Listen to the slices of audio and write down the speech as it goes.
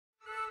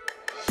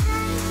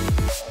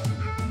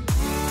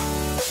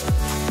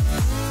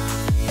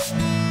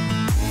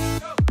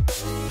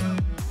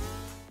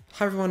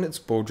Hi everyone, it's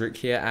Baldrick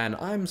here, and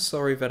I'm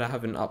sorry that I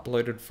haven't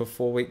uploaded for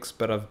 4 weeks,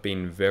 but I've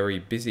been very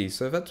busy,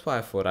 so that's why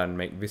I thought I'd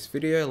make this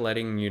video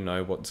letting you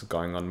know what's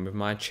going on with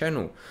my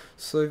channel.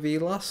 So the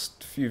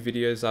last few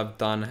videos I've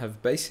done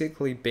have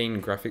basically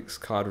been graphics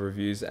card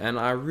reviews, and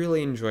I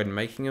really enjoyed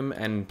making them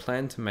and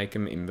plan to make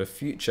them in the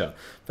future.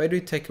 They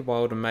do take a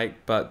while to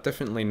make, but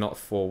definitely not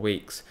 4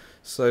 weeks.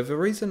 So the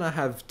reason I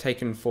have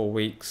taken 4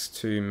 weeks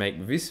to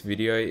make this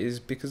video is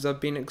because I've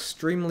been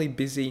extremely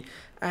busy,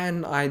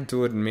 and I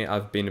do admit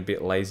I've been a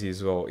bit lazy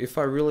as well. If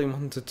I really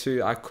wanted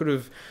to, I could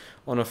have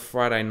on a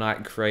Friday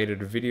night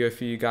created a video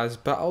for you guys,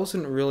 but I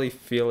wasn't really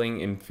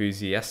feeling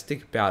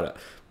enthusiastic about it.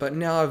 But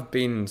now I've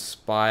been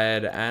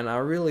inspired and I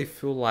really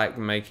feel like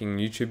making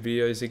YouTube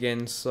videos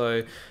again,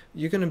 so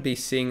you're going to be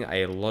seeing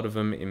a lot of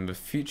them in the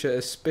future,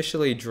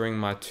 especially during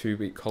my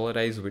 2-week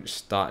holidays which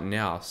start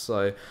now.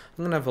 So I'm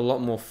going to have a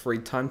lot more free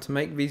time to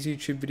make these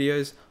YouTube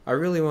videos. I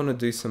really want to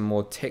do some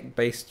more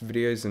tech-based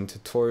videos and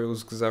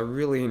tutorials because I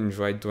really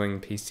enjoy doing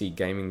PC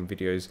gaming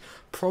videos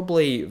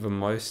probably the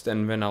most,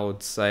 and then I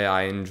would say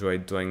I enjoy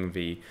doing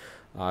the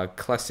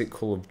classic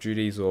Call of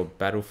Duties or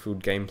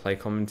Battlefield gameplay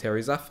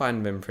commentaries. I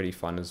find them pretty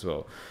fun as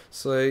well.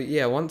 So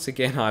yeah, once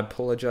again I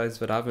apologize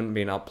that I haven't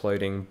been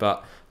uploading,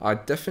 but I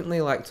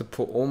definitely like to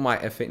put all my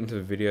effort into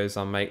the videos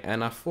I make,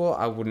 and I thought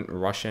I wouldn't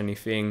rush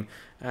anything,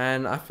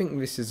 and I think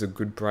this is a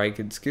good break.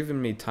 It's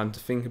given me time to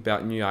think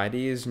about new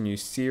ideas, new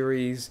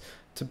series.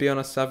 To be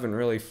honest, I haven't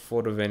really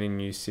thought of any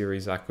new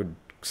series I could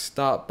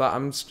start, but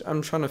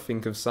I'm trying to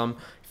think of some.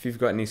 If you've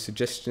got any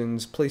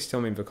suggestions, please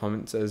tell me in the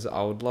comments, as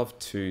I would love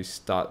to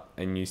start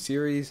a new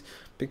series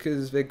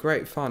because they're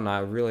great fun. I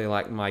really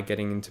like my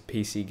getting into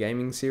PC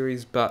gaming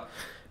series, but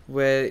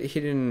we're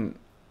hitting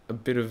a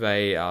bit of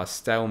a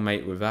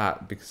stalemate with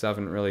that because I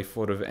haven't really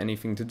thought of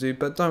anything to do.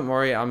 But don't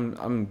worry,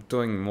 I'm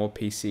doing more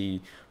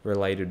PC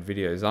related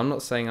videos. I'm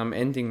not saying I'm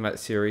ending that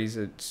series,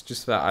 it's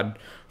just that I'd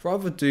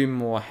rather do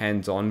more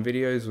hands-on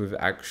videos with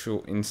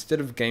actual, instead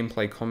of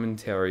gameplay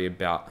commentary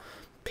about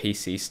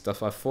PC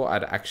stuff. I thought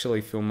I'd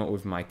actually film it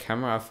with my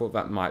camera. I thought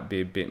that might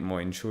be a bit more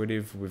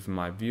intuitive with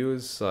my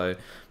viewers, so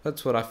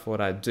that's what I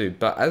thought I'd do.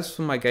 But as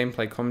for my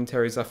gameplay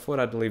commentaries, I thought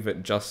I'd leave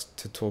it just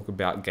to talk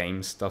about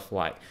game stuff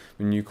like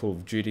the new Call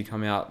of Duty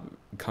coming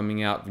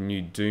out, the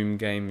new Doom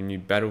game, the new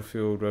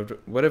Battlefield,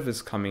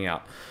 whatever's coming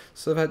out.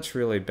 So that's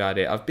really about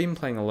it. I've been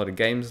playing a lot of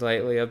games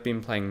lately. I've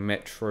been playing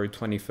Metro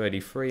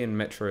 2033 and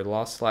Metro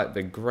Last Light.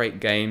 They're great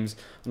games.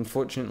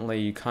 Unfortunately,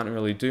 you can't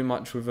really do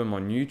much with them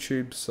on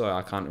YouTube, so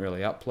I can't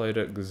really upload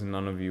it because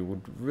none of you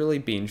would really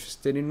be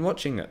interested in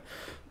watching it.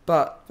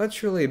 But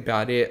that's really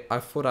about it. I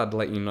thought I'd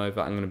let you know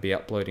that I'm going to be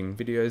uploading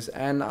videos,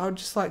 and I would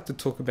just like to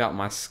talk about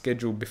my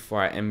schedule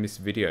before I end this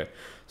video.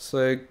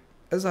 So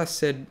as I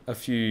said not a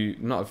few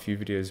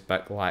videos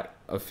back, like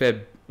a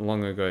fair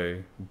long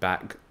ago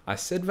back, I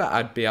said that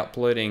I'd be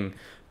uploading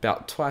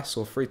about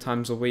 2 or 3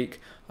 times a week.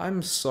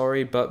 I'm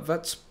sorry, but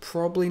that's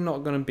probably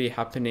not going to be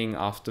happening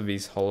after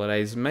these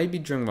holidays. Maybe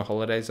during the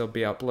holidays I'll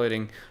be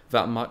uploading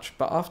that much,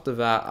 but after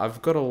that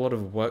I've got a lot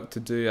of work to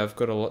do. I've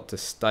got a lot to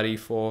study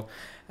for,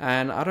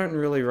 and I don't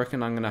really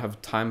reckon I'm going to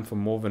have time for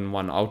more than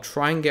one. I'll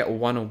try and get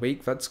 1 a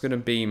week. That's going to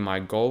be my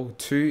goal.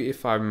 2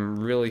 if I'm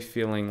really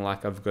feeling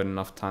like I've got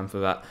enough time for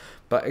that.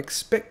 But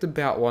expect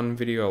about 1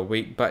 video a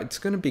week, but it's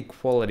going to be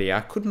quality.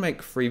 I could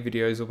make 3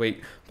 videos a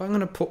week, but I'm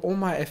going to put all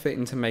my effort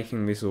into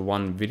making this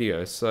 1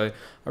 video. So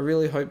I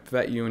really hope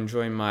that you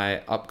enjoy my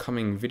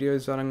upcoming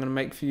videos that I'm going to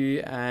make for you,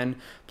 and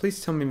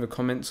please tell me in the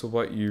comments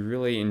what you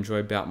really enjoy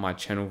about my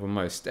channel the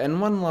most. And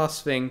one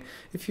last thing,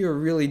 if you're a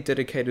really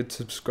dedicated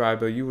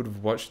subscriber, you would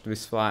have watched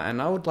this far,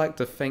 and I would like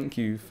to thank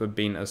you for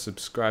being a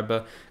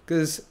subscriber,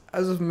 because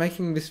as of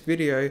making this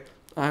video,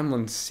 I'm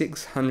on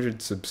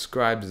 600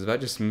 subscribers.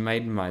 That just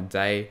made my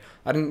day.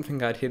 I didn't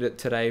think I'd hit it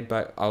today,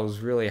 but I was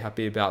really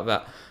happy about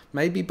that.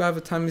 Maybe by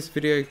the time this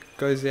video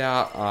goes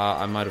out,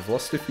 I might have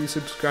lost a few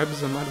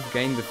subscribers, I might have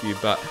gained a few,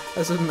 but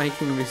as of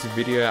making this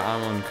video,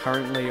 I'm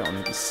currently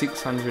on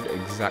 600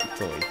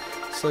 exactly.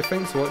 So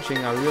thanks for watching.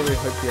 I really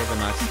hope you have a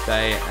nice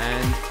day,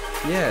 and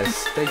yeah,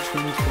 stay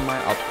tuned for my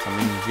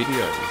upcoming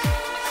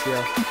videos. See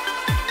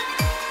ya.